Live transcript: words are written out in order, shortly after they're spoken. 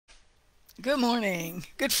Good morning.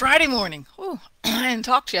 Good Friday morning. Ooh, I hadn't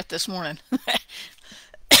talked yet this morning.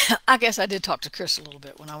 I guess I did talk to Chris a little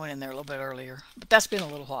bit when I went in there a little bit earlier, but that's been a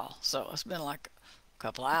little while. So it's been like a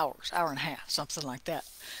couple of hours, hour and a half, something like that.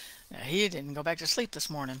 Now, he didn't go back to sleep this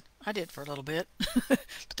morning. I did for a little bit. But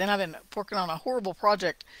then I've been working on a horrible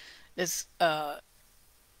project. It's uh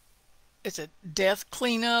it's a death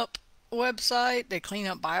cleanup website. They clean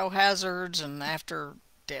up biohazards and after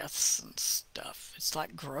deaths and stuff. It's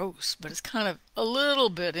like gross, but it's kind of a little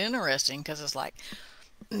bit interesting because it's like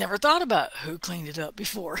never thought about who cleaned it up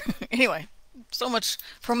before. Anyway, so much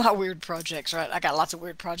for my weird projects, right? I got lots of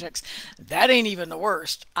weird projects. That ain't even the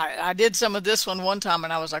worst. I did some of this one time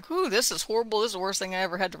and I was like, ooh, this is horrible. This is the worst thing I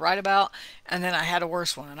ever had to write about. And then I had a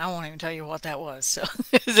worse one and I won't even tell you what that was. So,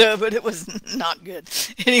 but it was not good.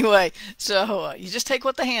 Anyway, so you just take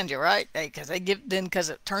what they hand you, right? Because they give then because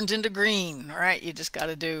it turns into green, right? You just got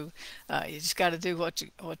to do what you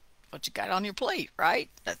got on your plate, right?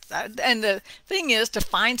 And the thing is to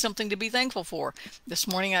find something to be thankful for. This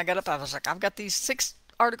morning I got up, I was like, I've got these 6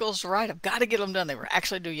 articles to write. I've got to get them done. They were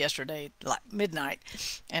actually due yesterday, like midnight.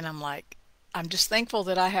 And I'm like, I'm just thankful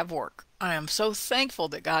that I have work. I am so thankful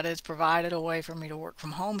that God has provided a way for me to work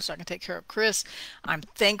from home so I can take care of Chris. I'm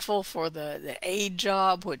thankful for the aid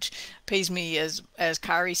job, which pays me, as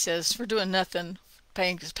Kyrie says, for doing nothing,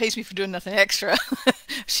 pays me for doing nothing extra.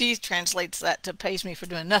 She translates that to pays me for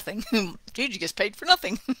doing nothing. Gigi gets paid for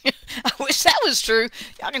nothing. I wish that was true.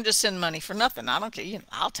 Y'all can just send money for nothing. I don't care.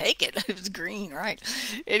 I'll take it. It's green, right?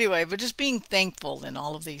 Anyway, but just being thankful in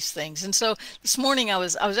all of these things. And so this morning I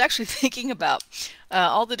was actually thinking about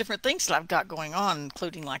all the different things that I've got going on,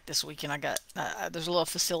 including like this weekend. I got there's a little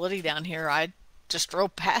facility down here. I just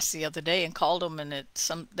drove past the other day and called them, and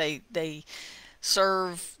they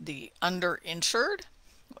serve the underinsured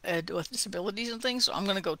with disabilities and things. So I'm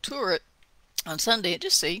going to go tour it on Sunday and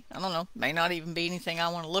just see. I don't know. May not even be anything I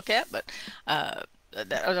want to look at, but that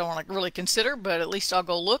I don't want to really consider. But at least I'll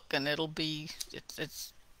go look, and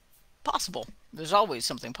it's possible. There's always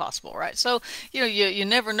something possible, right? So, you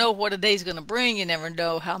never know what a day's going to bring. You never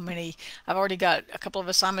know how many. I've already got a couple of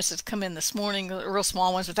assignments that's come in this morning, real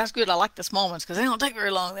small ones, but that's good. I like the small ones because they don't take very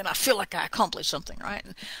long. Then I feel like I accomplished something, right?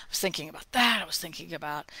 And I was thinking about that. I was thinking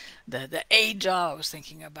about the aid job. I was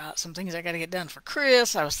thinking about some things I got to get done for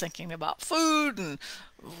Chris. I was thinking about food and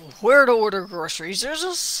where to order groceries. There's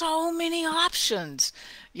just so many options.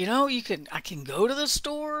 I can go to the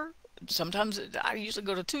store. Sometimes I usually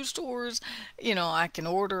go to 2 stores. I can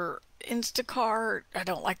order Instacart. I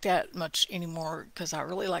don't like that much anymore because I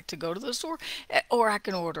really like to go to the store. Or I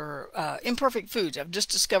can order Imperfect Foods. I've just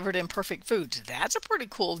discovered Imperfect Foods. That's a pretty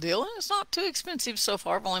cool deal, and it's not too expensive so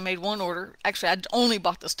far. I've only made one order. Actually, I only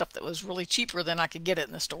bought the stuff that was really cheaper than I could get it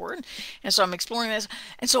in the store, and so I'm exploring this.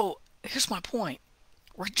 And so here's my point.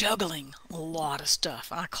 We're juggling a lot of stuff.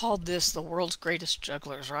 I called this the world's greatest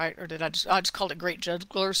jugglers, right? Or did I just called it great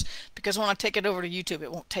jugglers because when I take it over to YouTube,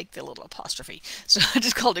 it won't take the little apostrophe. So I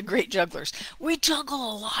just called it great jugglers. We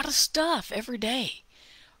juggle a lot of stuff every day,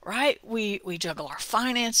 right? We juggle our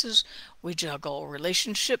finances, we juggle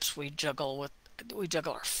relationships, we juggle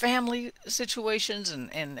our family situations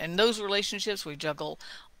and those relationships. We juggle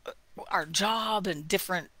our job and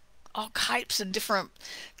different all types of different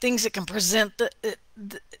things that can present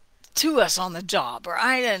to us on the job,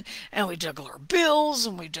 right? And we juggle our bills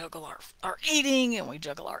and we juggle our eating and we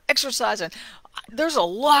juggle our exercise and there's a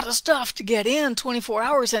lot of stuff to get in 24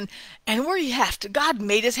 hours and where you have to God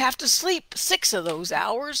made us have to sleep 6 of those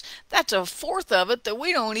hours. That's a fourth of it that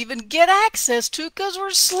we don't even get access to because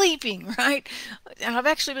we're sleeping, right? And I've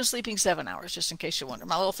actually been sleeping 7 hours, just in case you wonder.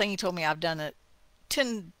 My little thing, he told me I've done it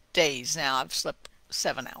 10 days now. I've slept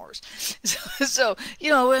 7 hours. And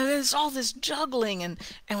it's all this juggling, and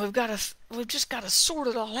we've just got to sort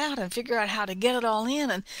it all out and figure out how to get it all in.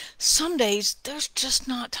 And some days there's just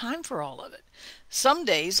not time for all of it. Some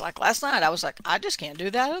days, like last night, I was like, I just can't do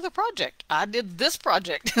that other project. I did this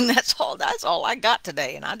project, and that's all I got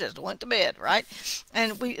today, and I just went to bed, right?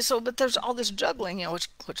 But there's all this juggling, which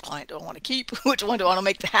client do I want to keep, which one do I want to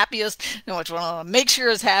make the happiest, and which one I want to make sure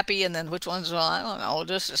is happy, and then which ones, well, I don't know,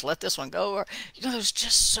 just let this one go, or there's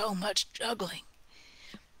just so much juggling.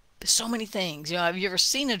 There's so many things. Have you ever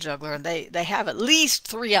seen a juggler and they have at least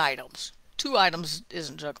 3 items? two items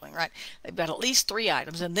isn't juggling, right? They've got at least three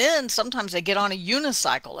items, and then sometimes they get on a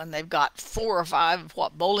unicycle and they've got four or five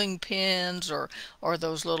bowling pins or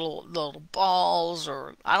those little balls,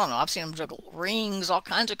 or I don't know. I've seen them juggle rings, all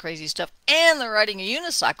kinds of crazy stuff, and they're riding a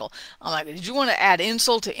unicycle. I'm like, did you want to add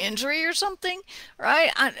insult to injury or something,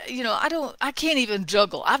 right? I can't even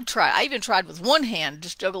juggle. I've tried. I even tried with one hand,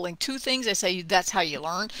 just juggling two things. They say that's how you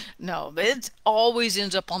learn. No, it always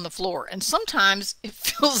ends up on the floor, and sometimes it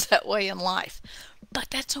feels that way in life, but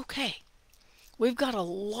that's okay. We've got a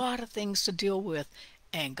lot of things to deal with,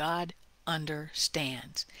 and God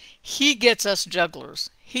understands. He gets us jugglers.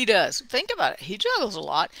 He does. Think about it. He juggles a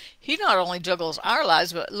lot. He not only juggles our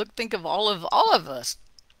lives, but think of all of us.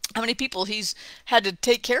 How many people he's had to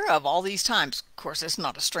take care of all these times. Of course, it's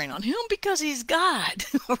not a strain on him because he's God,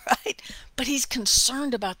 right? But he's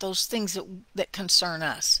concerned about those things that concern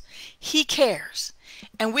us. He cares.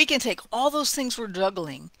 And we can take all those things we're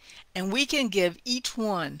juggling and we can give each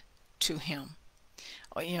one to him.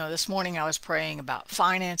 This morning I was praying about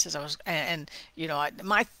finances.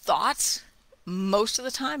 My thoughts most of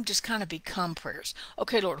the time just kind of become prayers.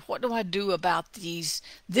 Okay, Lord, what do I do about this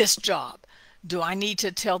job? Do I need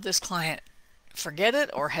to tell this client, forget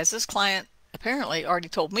it? Or has this client apparently already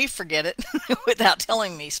told me forget it without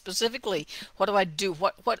telling me specifically? What do I do?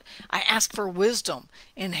 I ask for wisdom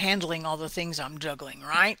in handling all the things I'm juggling,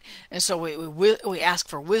 right? And so we ask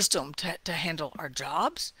for wisdom to handle our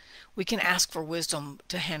jobs. We can ask for wisdom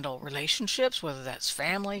to handle relationships, whether that's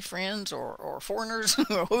family, friends, or foreigners,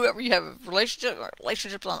 or whoever you have a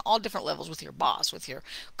relationships on all different levels with your boss, with your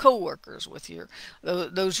coworkers, with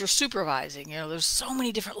those you're supervising. There's so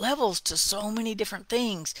many different levels to so many different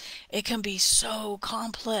things. It can be so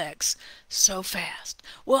complex, so fast.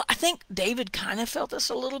 Well, I think David kind of felt this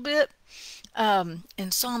a little bit.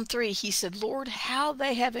 In Psalm 3, he said, Lord, how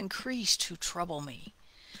they have increased who trouble me.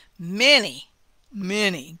 Many,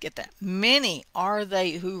 get that, many are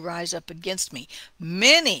they who rise up against me.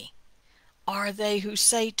 Many are they who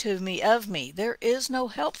say to me of me, there is no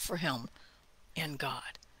help for him in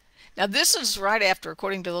God. Now this is right after,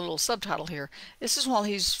 according to the little subtitle here, this is while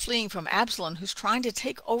he's fleeing from Absalom, who's trying to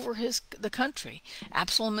take over the country.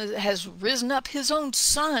 Absalom has risen up, his own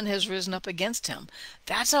son has risen up against him.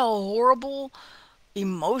 That's a horrible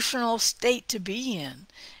emotional state to be in.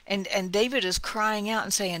 And David is crying out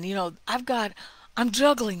and saying, I'm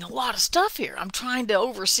juggling a lot of stuff here. I'm trying to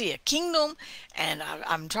oversee a kingdom, and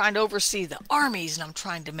I'm trying to oversee the armies, and I'm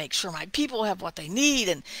trying to make sure my people have what they need,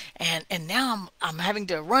 and now I'm having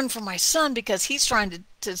to run from my son because he's trying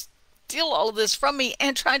to steal all of this from me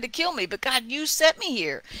and trying to kill me. But God, you set me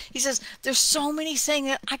here. He says, there's so many saying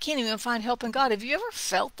that I can't even find help in God. Have you ever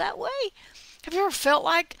felt that way? Have you ever felt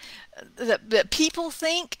like that people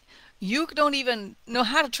think you don't even know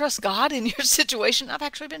how to trust God in your situation? I've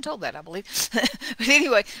actually been told that, I believe. But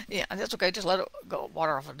anyway, yeah, that's okay. Just let it go,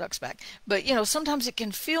 water off a duck's back. But sometimes it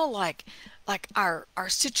can feel like our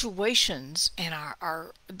situations and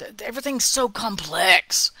everything's so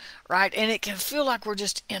complex, right? And it can feel like we're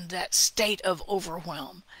just in that state of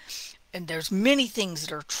overwhelm. And there's many things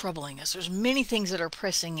that are troubling us. There's many things that are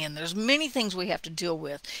pressing in. There's many things we have to deal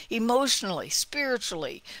with emotionally,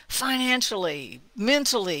 spiritually, financially,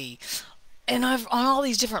 mentally, and on all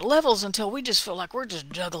these different levels until we just feel like we're just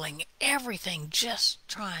juggling everything, just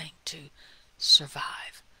trying to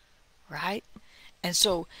survive, right? And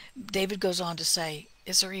so David goes on to say,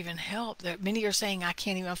 is there even help? Many are saying, I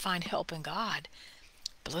can't even find help in God.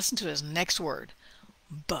 But listen to his next word,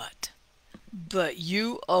 But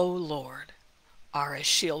you, O Lord, are a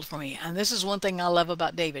shield for me. And this is one thing I love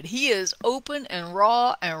about David. He is open and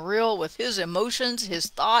raw and real with his emotions, his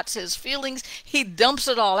thoughts, his feelings. He dumps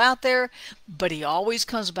it all out there, but he always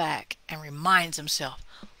comes back and reminds himself,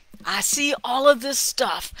 I see all of this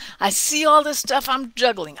stuff. I see all this stuff I'm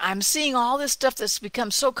juggling. I'm seeing all this stuff that's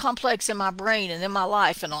become so complex in my brain and in my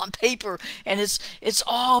life and on paper, and it's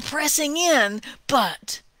all pressing in,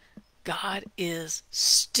 but God is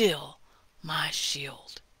still my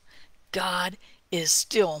shield. God is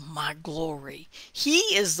still my glory. He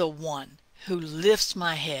is the one who lifts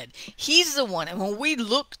my head. He's the one. And when we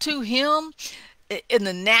look to him, in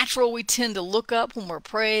the natural, we tend to look up when we're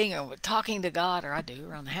praying or we're talking to God, or I do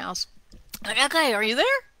around the house. Like, okay, are you there?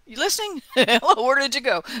 You listening? Hello, where did you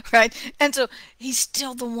go? Right? And so he's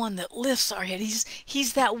still the one that lifts our head.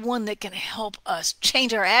 He's that one that can help us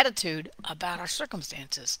change our attitude about our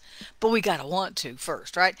circumstances. But we got to want to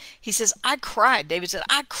first, right? He says, I cried. David said,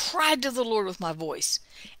 I cried to the Lord with my voice,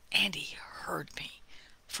 and he heard me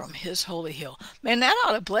from his holy hill. Man, that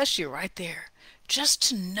ought to bless you right there. just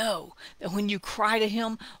to know that when you cry to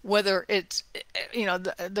him, whether it's,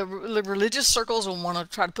 the religious circles will want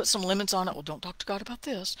to try to put some limits on it. Well, don't talk to God about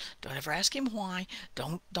this. Don't ever ask him why.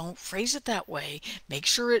 Don't phrase it that way. Make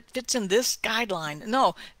sure it fits in this guideline.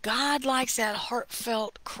 No, God likes that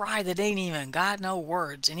heartfelt cry that ain't even got no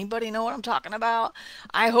words. Anybody know what I'm talking about?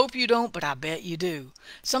 I hope you don't, but I bet you do.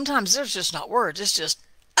 Sometimes there's just not words. It's just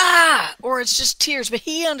or it's just tears, but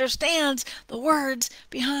he understands the words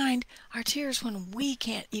behind our tears when we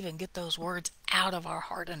can't even get those words out of our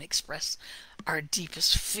heart and express our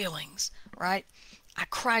deepest feelings, right? I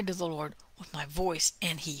cried to the Lord with my voice,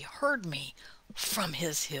 and he heard me from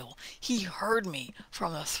his hill. He heard me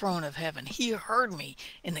from the throne of heaven. He heard me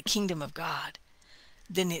in the kingdom of God.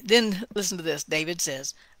 Then listen to this. David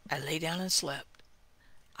says, I lay down and slept.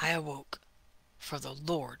 I awoke, for the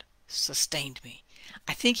Lord sustained me.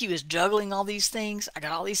 I think he was juggling all these things. I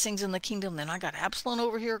got all these things in the kingdom. Then I got Absalom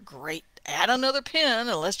over here. Great. Add another pin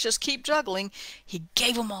and let's just keep juggling. He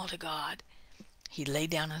gave them all to God. He lay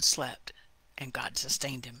down and slept, and God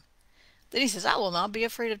sustained him. Then he says, I will not be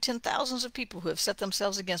afraid of 10,000s of people who have set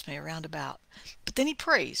themselves against me around about. But then he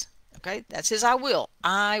prays. Okay, that's his I will.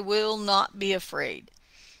 I will not be afraid.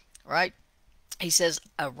 Right? He says,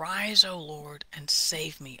 arise, O Lord, and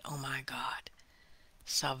save me, O my God.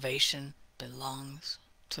 Salvation belongs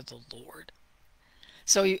to the Lord.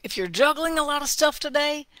 So if you're juggling a lot of stuff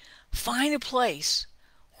today, find a place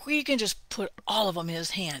where you can just put all of them in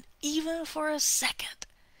his hand, even for a second,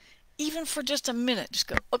 even for just a minute. Just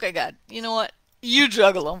go, okay, God, you know what? You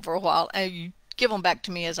juggle them for a while, and you give them back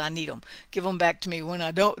to me as I need them. Give them back to me when I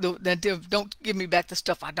don't give me back the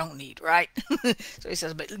stuff I don't need, right? So he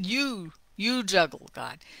says, but you juggle,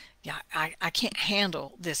 God. Yeah, I can't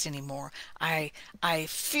handle this anymore. I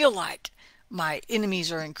feel like my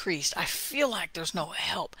enemies are increased. I feel like there's no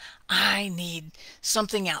help. I need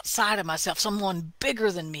something outside of myself, someone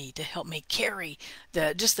bigger than me to help me carry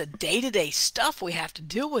just the day-to-day stuff we have to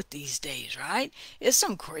deal with these days, right? It's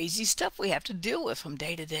some crazy stuff we have to deal with from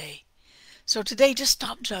day to day. So today, just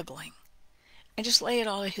stop juggling and just lay it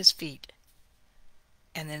all at his feet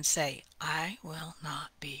and then say, I will not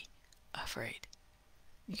be afraid.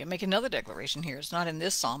 You can make another declaration here. It's not in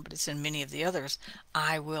this psalm, but it's in many of the others.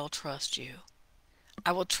 I will trust you.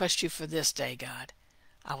 I will trust you for this day, God.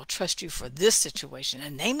 I will trust you for this situation.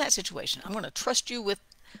 And name that situation. I'm going to trust you with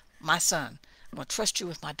my son. I'm going to trust you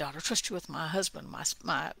with my daughter. Trust you with my husband, my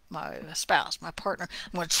spouse, my partner.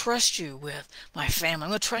 I'm going to trust you with my family.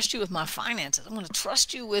 I'm going to trust you with my finances. I'm going to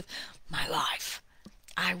trust you with my life.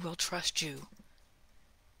 I will trust you.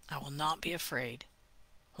 I will not be afraid.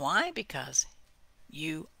 Why? Because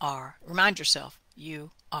remind yourself,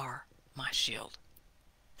 you are my shield.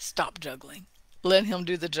 Stop juggling. Let him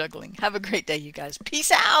do the juggling. Have a great day, you guys. Peace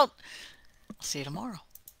out. I'll see you tomorrow.